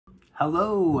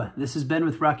Hello, this is Ben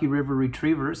with Rocky River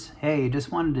Retrievers. Hey,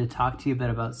 just wanted to talk to you a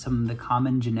bit about some of the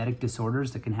common genetic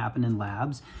disorders that can happen in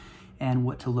labs and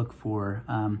what to look for.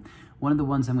 One of the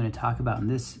ones I'm going to talk about in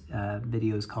this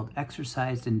video is called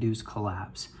Exercise-Induced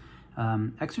Collapse.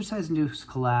 Exercise-Induced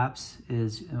Collapse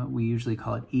is, we usually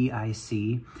call it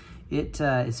EIC. It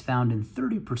is found in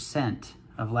 30%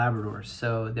 of Labradors,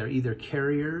 so they're either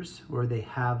carriers or they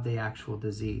have the actual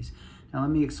disease. Now let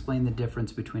me explain the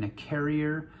difference between a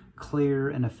carrier, clear,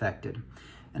 and affected.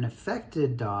 An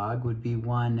affected dog would be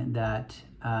one that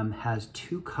has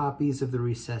 2 copies of the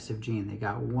recessive gene. They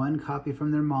got 1 copy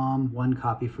from their mom, 1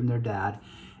 copy from their dad,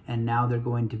 and now they're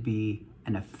going to be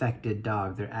an affected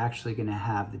dog. They're actually going to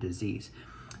have the disease.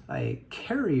 A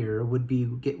carrier would be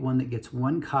one that gets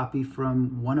 1 copy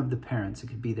from one of the parents. It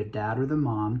could be the dad or the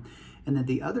mom, and then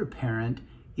the other parent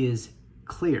is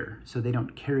clear, so they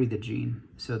don't carry the gene.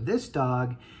 So this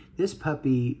dog, this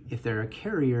puppy, if they're a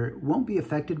carrier, won't be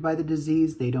affected by the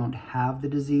disease. They don't have the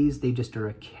disease, they just are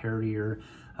a carrier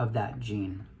of that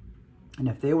gene. And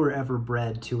if they were ever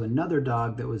bred to another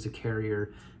dog that was a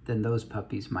carrier, then those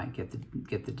puppies might get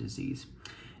the disease.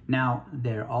 Now,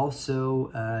 they're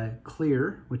also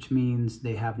clear, which means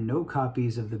they have no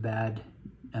copies of the bad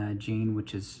gene,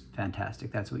 which is fantastic.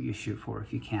 That's what you shoot for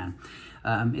if you can.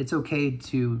 It's okay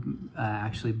to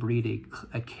actually breed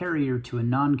a carrier to a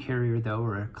non-carrier though,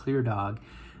 or a clear dog.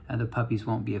 The puppies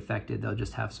won't be affected. They'll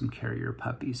just have some carrier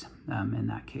puppies in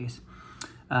that case.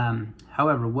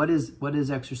 However, what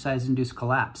is exercise-induced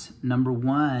collapse? Number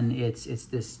one, it's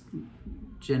this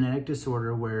genetic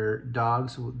disorder where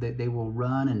dogs, they will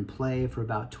run and play for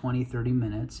about 20-30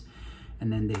 minutes,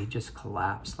 and then they just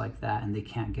collapse like that and they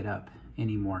can't get up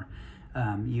anymore.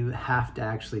 You have to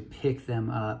actually pick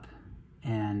them up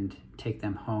and take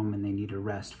them home, and they need to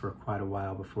rest for quite a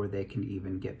while before they can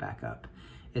even get back up.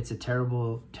 It's a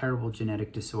terrible, terrible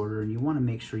genetic disorder, and you want to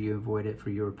make sure you avoid it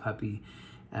for your puppy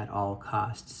at all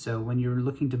costs. So when you're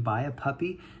looking to buy a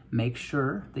puppy, make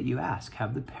sure that you ask,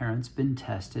 have the parents been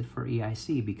tested for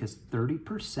EIC? Because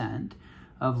 30%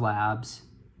 of labs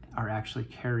are actually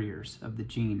carriers of the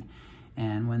gene.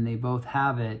 And when they both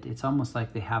have it, it's almost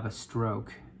like they have a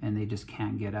stroke and they just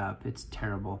can't get up. It's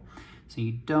terrible. So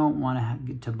you don't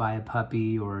want to buy a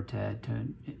puppy or to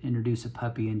introduce a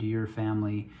puppy into your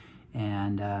family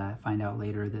and find out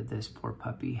later that this poor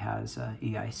puppy has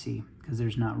EIC, because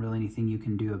there's not really anything you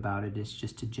can do about it. It's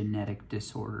just a genetic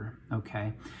disorder,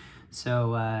 okay?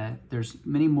 So there's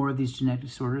many more of these genetic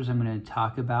disorders I'm going to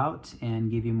talk about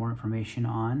and give you more information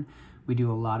on. We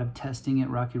do a lot of testing at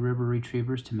Rocky River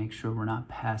Retrievers to make sure we're not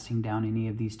passing down any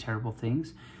of these terrible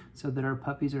things, so that our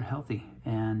puppies are healthy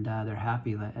and they're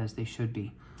happy as they should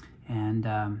be. And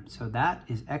so that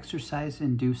is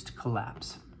exercise-induced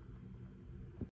collapse.